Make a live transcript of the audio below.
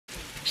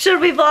Should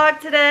we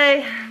vlog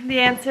today? The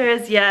answer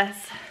is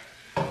yes.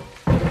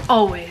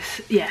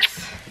 Always,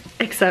 yes.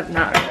 Except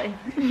not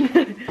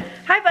really.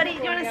 Hi, buddy.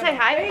 You want to say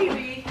hi?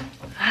 Baby.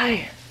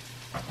 Hi.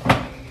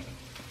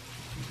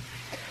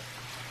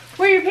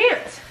 Where are your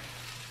pants?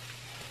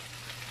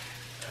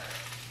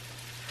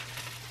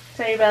 Is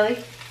that your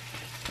belly?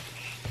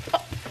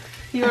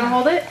 You want to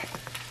hold it?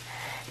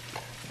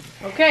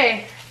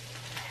 Okay.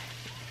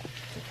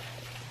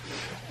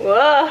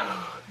 Whoa.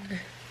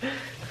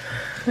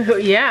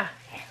 Yeah.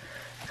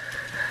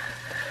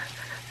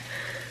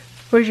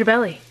 Where's your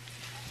belly?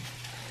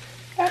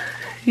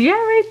 Yeah,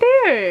 right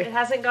there. It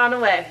hasn't gone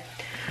away.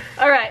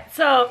 All right,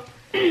 so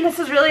this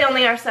is really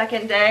only our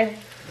second day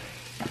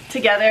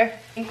together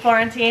in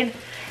quarantine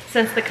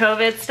since the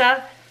COVID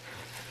stuff.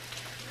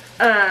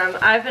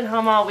 I've been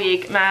home all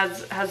week.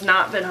 Mads has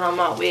not been home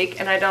all week,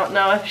 and I don't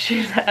know if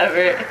she's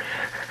ever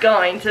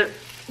going to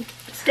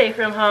stay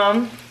from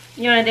home.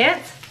 You wanna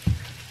dance?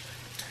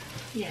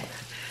 Yeah.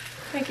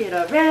 Make it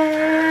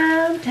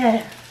around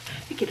town.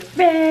 Make it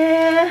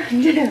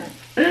around town.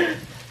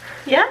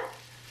 Yeah?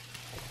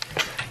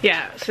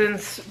 Yeah,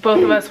 since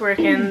both of us work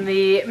in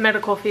the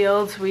medical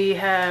fields, we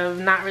have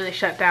not really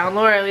shut down.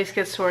 Laura at least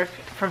gets to work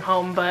from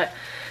home, but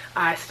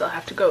I still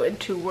have to go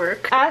into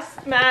work.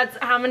 Ask Mads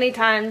how many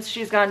times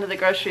she's gone to the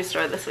grocery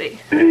store this week.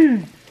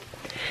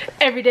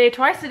 Every day,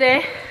 twice a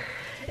day.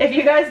 If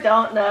you guys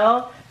don't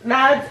know,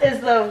 Mads is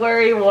the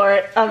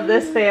worrywart of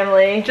this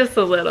family. Just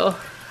a little.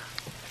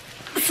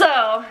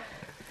 So,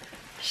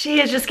 she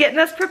is just getting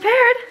us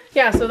prepared.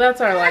 Yeah, so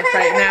that's our life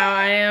right now.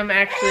 I am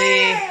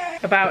actually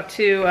about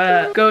to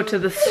go to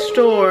the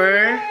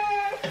store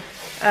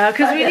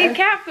because we need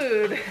cat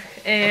food.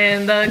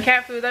 And the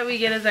cat food that we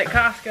get is at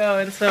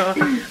Costco, and so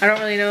I don't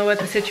really know what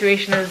the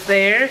situation is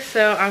there.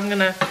 So I'm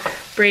gonna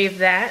brave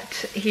that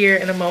here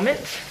in a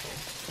moment.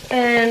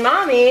 And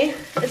Mommy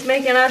is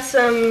making us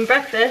some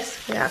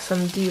breakfast. Yeah,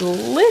 some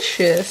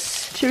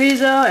delicious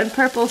Chorizo and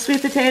purple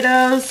sweet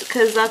potatoes,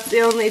 because that's the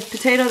only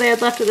potato they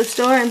had left at the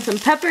store, and some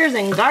peppers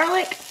and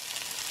garlic.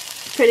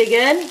 Pretty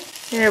good.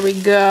 There we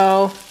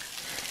go.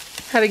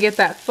 How to get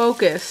that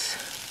focus.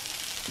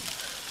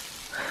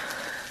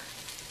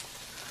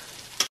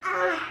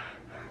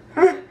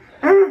 I'm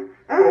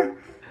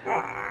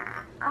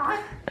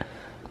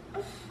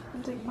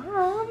like,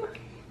 Mom.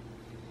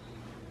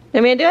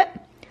 You want me to do it?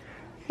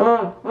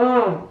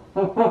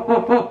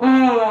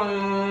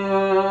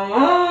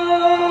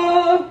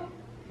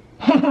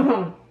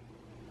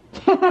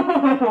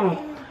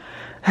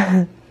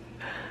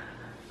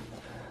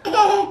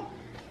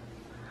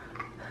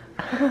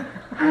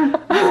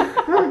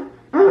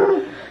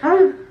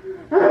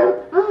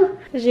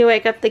 Did you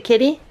wake up the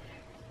kitty?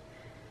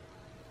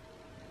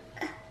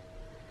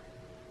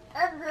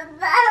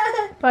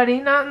 Buddy,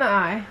 not in the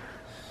eye.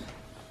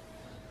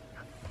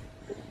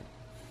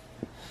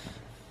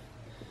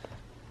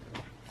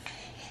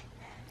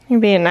 You're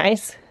being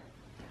nice.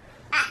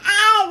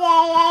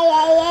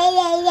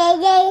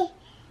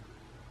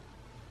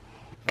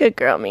 Good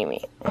girl,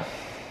 Mimi.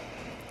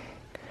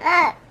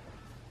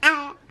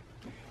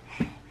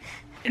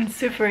 In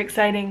super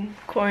exciting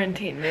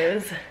quarantine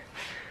news,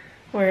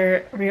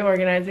 we're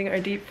reorganizing our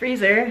deep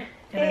freezer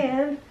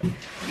and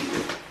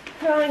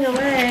throwing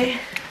away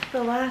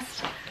the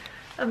last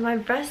of my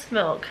breast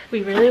milk.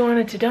 We really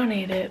wanted to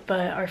donate it,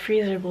 but our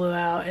freezer blew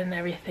out and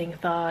everything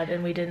thawed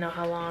and we didn't know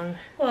how long.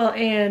 Well,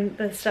 and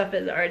the stuff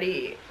is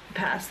already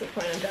past the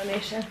point of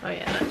donation. Oh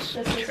yeah, that's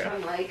This is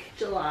from like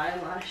July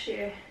last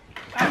year.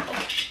 Wow.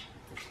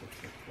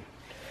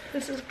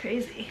 This is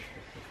crazy.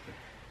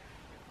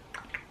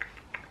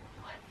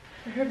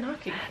 I heard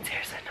knocking.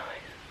 There's a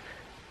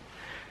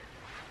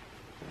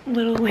noise.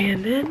 Little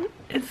Landon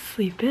is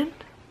sleeping.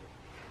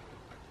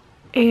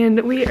 And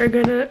we are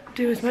gonna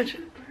do as much.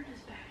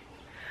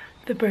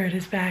 The bird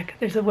is back.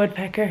 There's a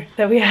woodpecker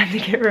that we had to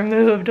get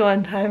removed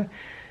one time.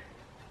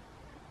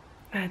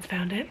 Mads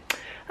found it.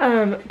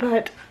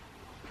 But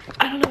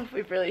I don't know if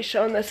we've really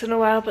shown this in a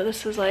while, but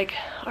this is like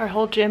our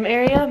whole gym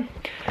area.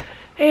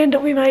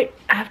 And we might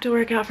have to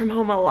work out from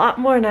home a lot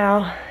more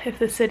now if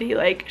the city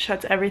like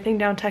shuts everything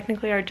down.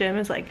 Technically our gym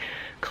is like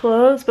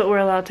closed, but we're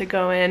allowed to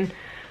go in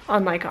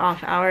on like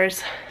off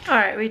hours. All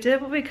right, we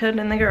did what we could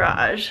in the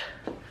garage.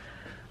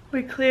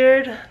 We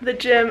cleared the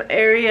gym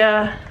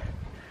area.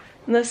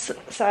 And this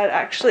side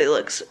actually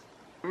looks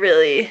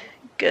really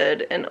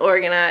good and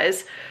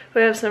organized.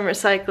 We have some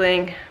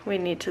recycling we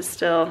need to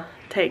still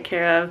take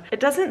care of. It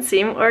doesn't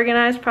seem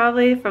organized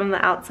probably from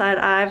the outside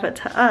eye, but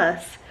to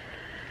us,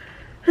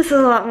 this is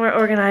a lot more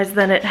organized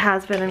than it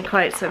has been in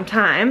quite some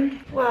time.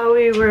 While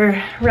we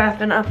were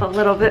wrapping up a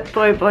little bit,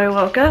 Boy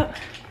woke up.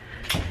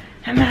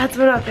 And Mads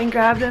went up and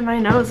grabbed him. My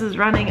nose is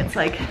running. It's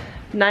like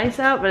nice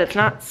out, but it's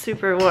not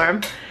super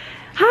warm.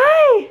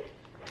 Hi!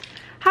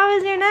 How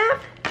was your nap?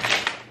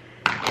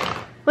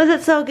 Was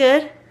it so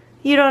good?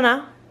 You don't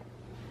know?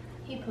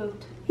 He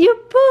pooped. You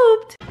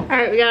pooped!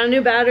 Alright, we got a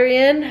new battery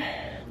in.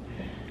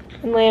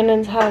 And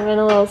Landon's having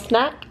a little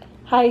snack.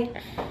 Hi.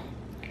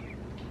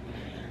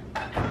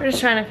 We're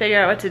just trying to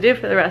figure out what to do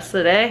for the rest of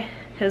the day.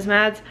 Because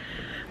Mads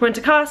went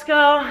to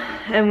Costco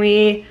and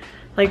we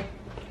like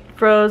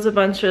froze a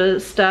bunch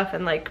of stuff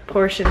and like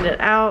portioned it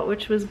out,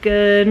 which was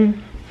good.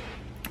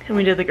 And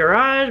we did the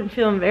garage. I'm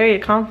feeling very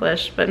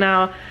accomplished, but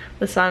now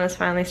the sun is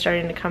finally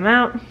starting to come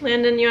out.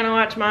 Landon, you wanna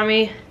watch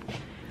mommy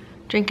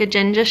drink a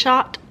ginger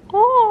shot?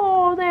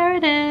 Oh, there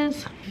it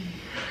is.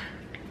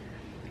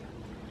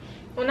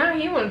 Well, now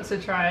he wants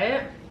to try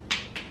it.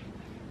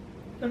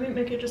 Let me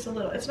make it just a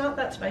little. It's not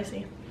that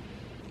spicy.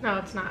 No,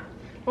 it's not.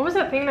 What was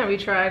that thing that we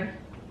tried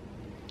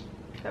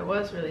that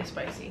was really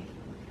spicy?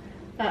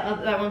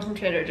 That one's from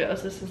Trader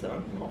Joe's. This is the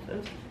one from Whole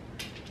Foods.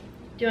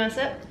 Do you want to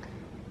sit?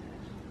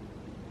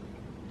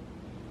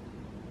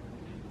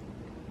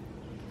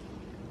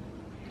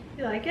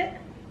 You like it?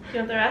 Do you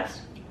want the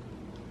rest?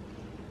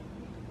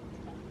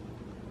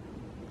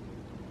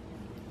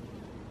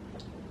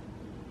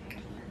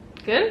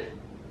 Good?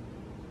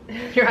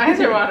 Your eyes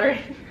are watering.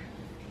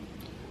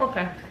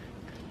 Okay.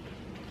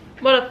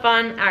 What a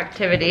fun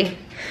activity.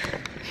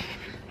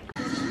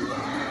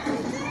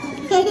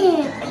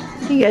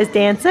 You guys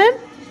dancing?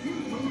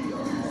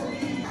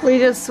 We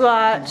just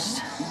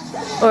watched,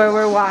 or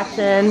we're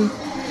watching,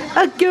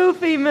 a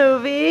Goofy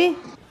movie.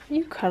 Are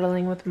you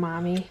cuddling with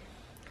mommy?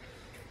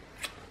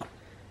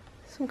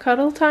 Some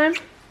cuddle time?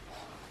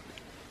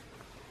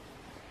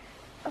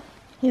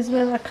 He's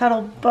been a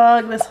cuddle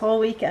bug this whole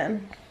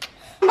weekend.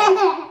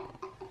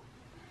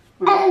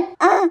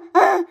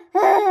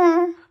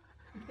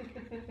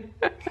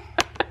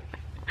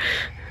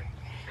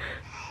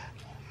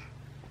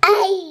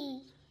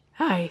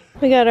 Hi.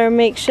 We got our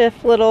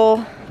makeshift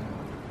little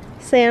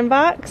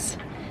sandbox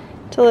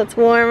till it's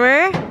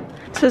warmer.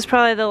 This is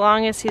probably the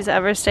longest he's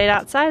ever stayed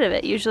outside of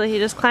it. Usually he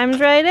just climbs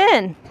right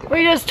in.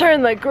 We just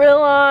turned the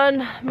grill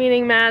on,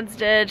 meaning Mads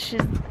did.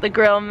 She's the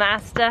grill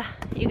master.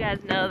 You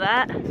guys know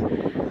that.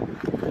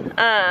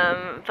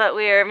 But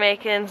we are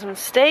making some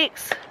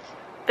steaks,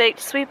 baked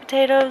sweet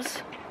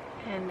potatoes,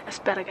 And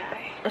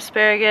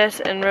asparagus,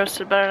 and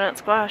roasted butternut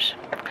squash.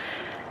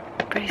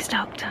 Pretty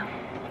stoked.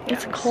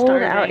 It's I'm cold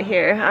starving. out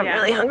here. I'm Yeah.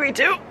 really hungry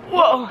too.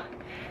 Whoa.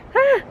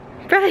 Ah,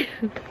 Brian.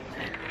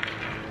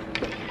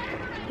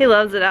 He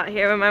loves it out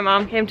here. When my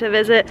mom came to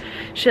visit,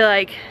 she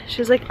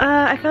was like,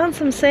 I found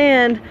some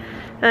sand.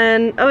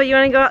 And, oh, you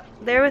wanna go out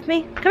there with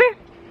me? Come here.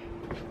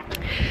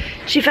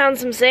 She found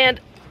some sand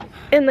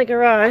in the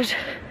garage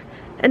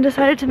and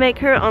decided to make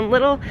her own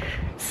little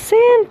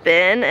sand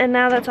bin, and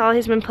now that's all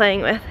he's been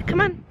playing with.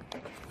 Come on.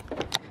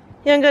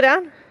 You wanna go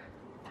down?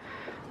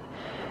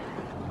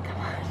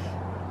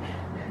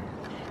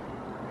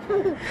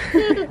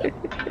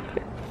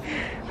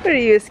 What are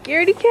you, a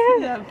scaredy cat?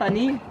 Is that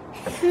funny?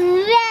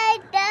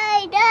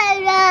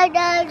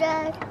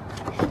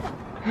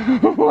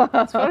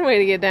 That's one way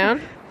to get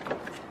down.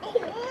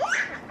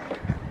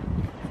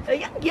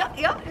 Yeah.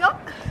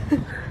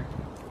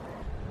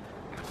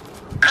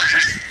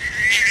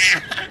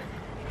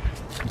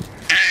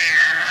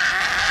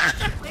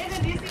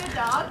 Landon, do you see a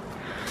dog?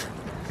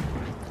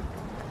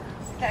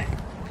 Okay.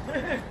 Is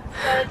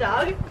that a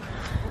dog?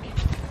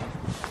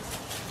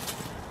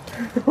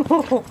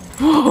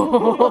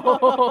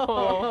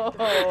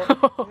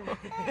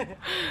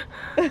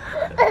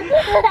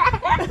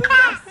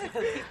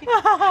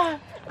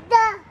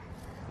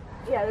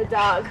 Yeah, the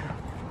dog.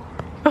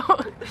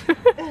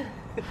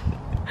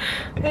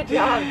 Good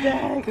job,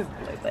 Dad. Good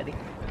boy, buddy.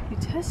 You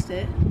test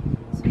it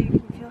so you can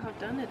feel how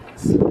done it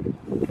is.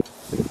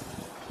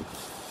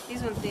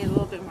 These ones need a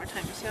little bit more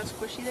time. You see how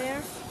squishy they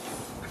are?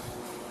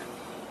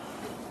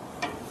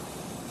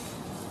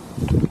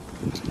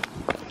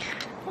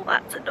 Well,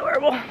 that's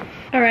adorable.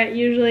 All right,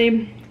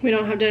 usually we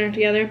don't have dinner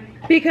together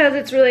because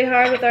it's really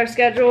hard with our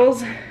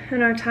schedules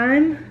and our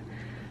time,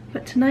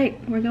 but tonight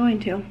we're going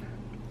to.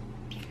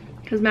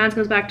 Because Mads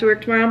goes back to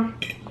work tomorrow,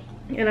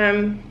 and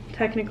I'm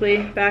technically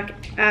back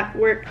at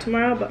work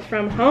tomorrow, but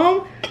from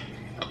home.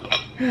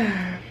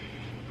 And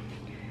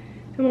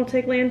we'll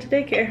take Land to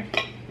daycare.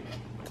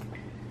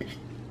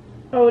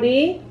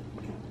 Odie,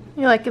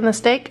 you liking the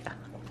steak?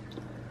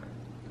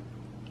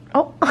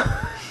 Oh.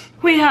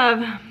 We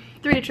have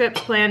 3 trips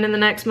planned in the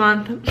next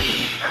month.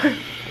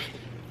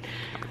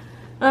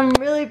 I'm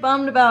really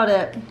bummed about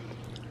it.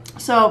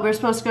 So we're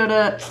supposed to go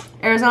to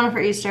Arizona for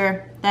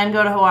Easter, then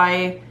go to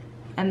Hawaii,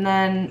 and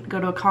then go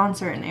to a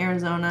concert in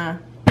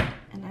Arizona.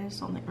 And I just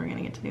don't think we're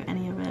gonna get to do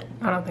any of it.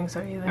 I don't think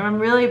so either. And I'm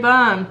really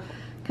bummed.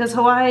 Because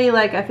Hawaii,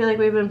 like, I feel like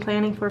we've been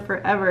planning for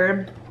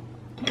forever.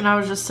 And I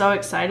was just so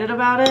excited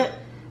about it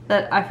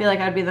that I feel like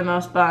I'd be the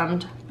most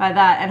bummed by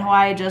that. And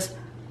Hawaii just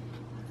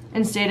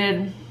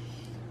instated, is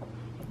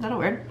that a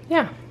word?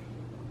 Yeah.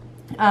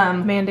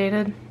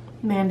 Mandated.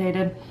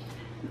 Mandated.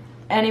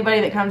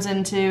 Anybody that comes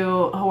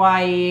into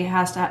Hawaii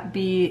has to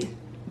be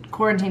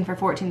quarantined for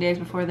 14 days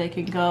before they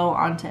can go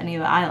onto any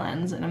of the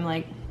islands. And I'm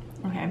like,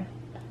 okay,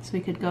 so we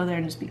could go there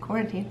and just be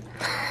quarantined.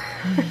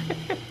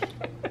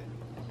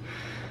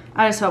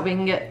 I just hope we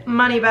can get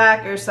money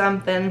back or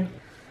something.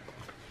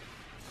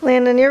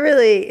 Landon, you're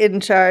really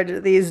in charge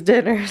of these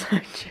dinners,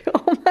 aren't you?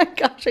 Oh my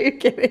gosh, are you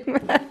kidding,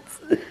 Mads?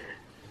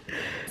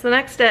 It's the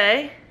next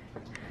day.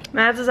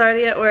 Mads is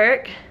already at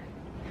work.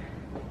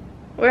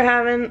 we're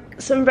having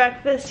some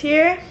breakfast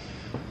here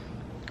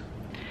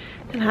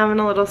and having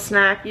a little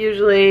snack.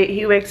 Usually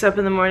he wakes up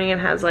in the morning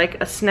and has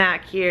like a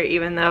snack here,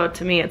 even though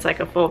to me it's like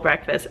a full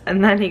breakfast,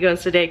 and then he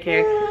goes to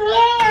daycare.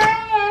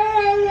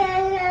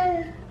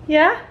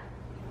 Yeah?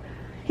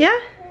 Yeah?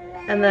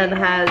 And then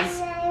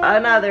has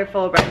another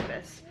full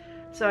breakfast.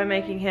 So I'm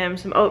making him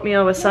some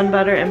oatmeal with sun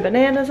butter and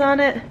bananas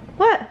on it.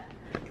 What?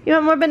 You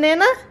want more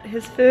banana?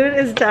 His food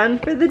is done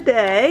for the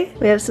day.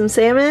 We have some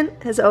salmon,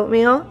 his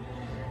oatmeal,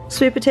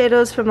 sweet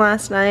potatoes from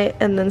last night,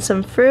 and then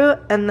some fruit,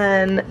 and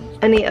then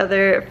any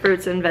other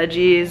fruits and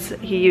veggies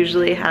he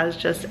usually has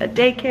just at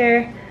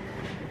daycare.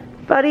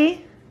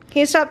 Buddy, can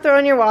you stop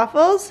throwing your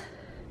waffles?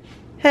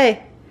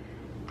 Hey,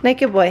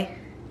 naked boy.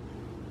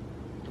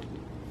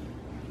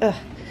 Ugh.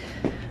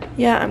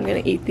 Yeah, I'm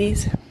gonna eat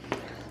these.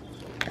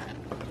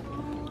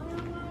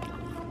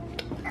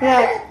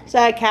 Yeah, is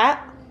that a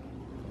cat?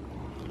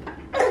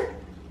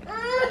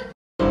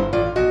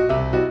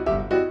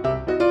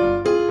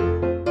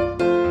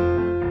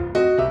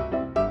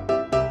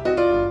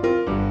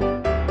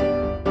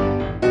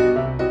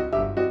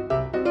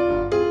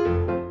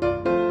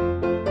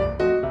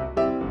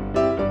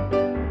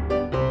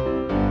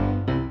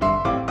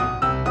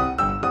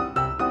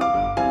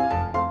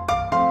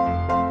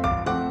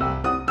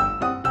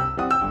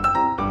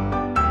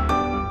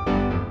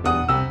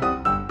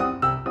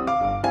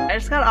 I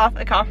just got off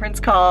a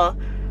conference call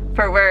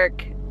for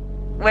work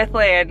with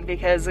Land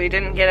because we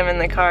didn't get him in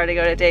the car to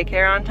go to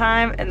daycare on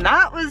time, and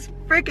that was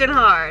freaking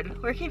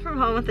hard. Working from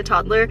home with a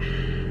toddler,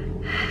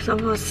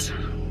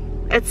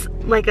 it's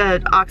like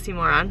an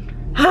oxymoron.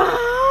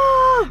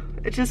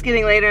 It's just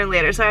getting later and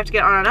later, so I have to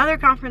get on another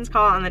conference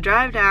call on the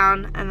drive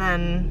down, and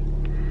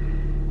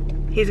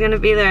then he's gonna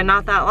be there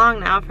not that long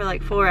now for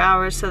like 4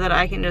 hours so that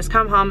I can just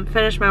come home,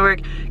 finish my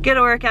work, get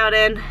a workout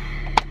in,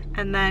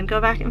 and then go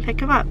back and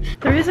pick him up.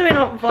 The reason we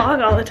don't vlog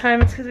all the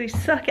time is because we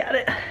suck at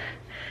it.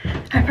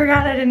 I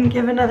forgot I didn't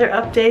give another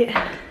update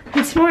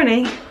this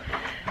morning,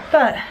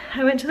 but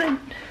I went to the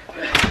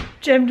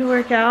gym to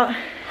work out,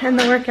 and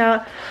the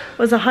workout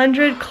was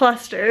 100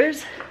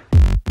 clusters.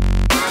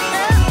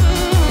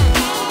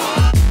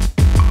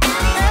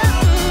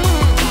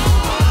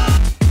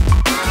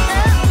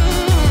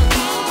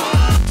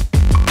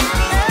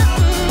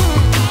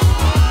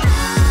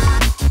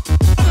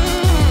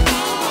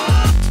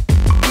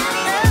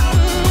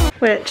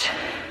 Which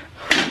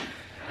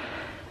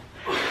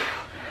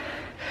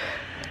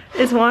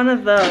is one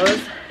of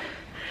those,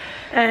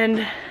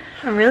 and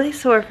I'm really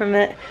sore from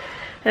it,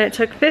 and it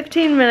took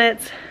 15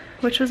 minutes,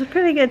 which was a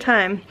pretty good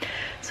time.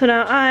 So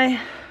now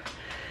I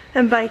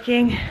am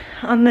biking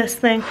on this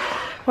thing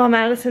while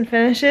Madison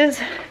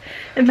finishes,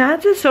 and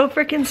Mads is so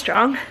freaking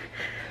strong.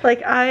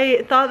 Like,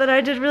 I thought that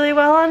I did really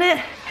well on it,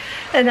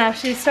 and now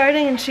she's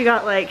starting and she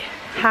got like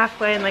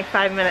halfway in like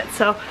 5 minutes,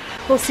 so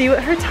we'll see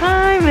what her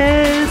time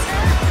is.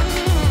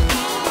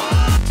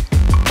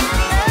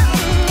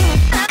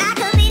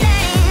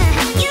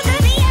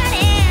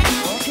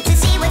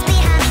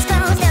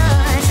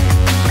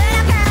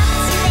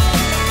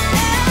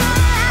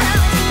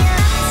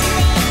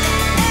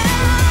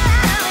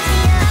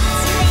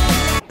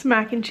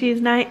 Mac and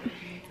cheese night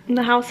in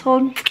the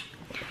household.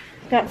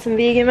 Got some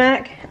vegan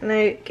mac, and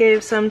I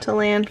gave some to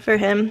Land for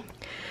him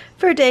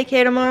for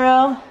daycare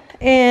tomorrow.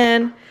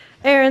 And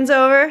Aaron's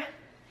over,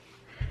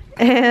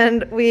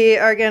 and we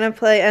are gonna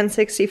play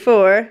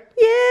N64.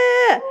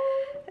 Yeah!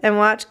 And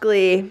watch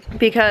Glee,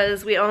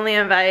 because we only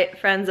invite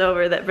friends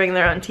over that bring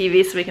their own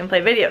TV so we can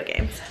play video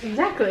games.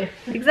 Exactly.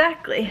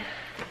 Exactly.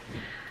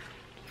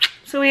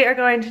 So we are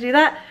going to do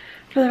that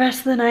for the rest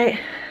of the night.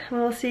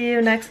 We'll see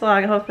you next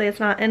vlog. Hopefully it's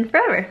not in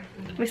forever.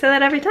 We say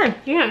that every time.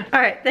 Yeah. All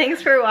right, thanks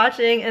for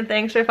watching, and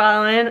thanks for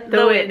following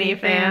the Whitney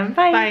Fam.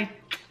 Bye.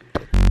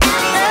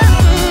 Bye.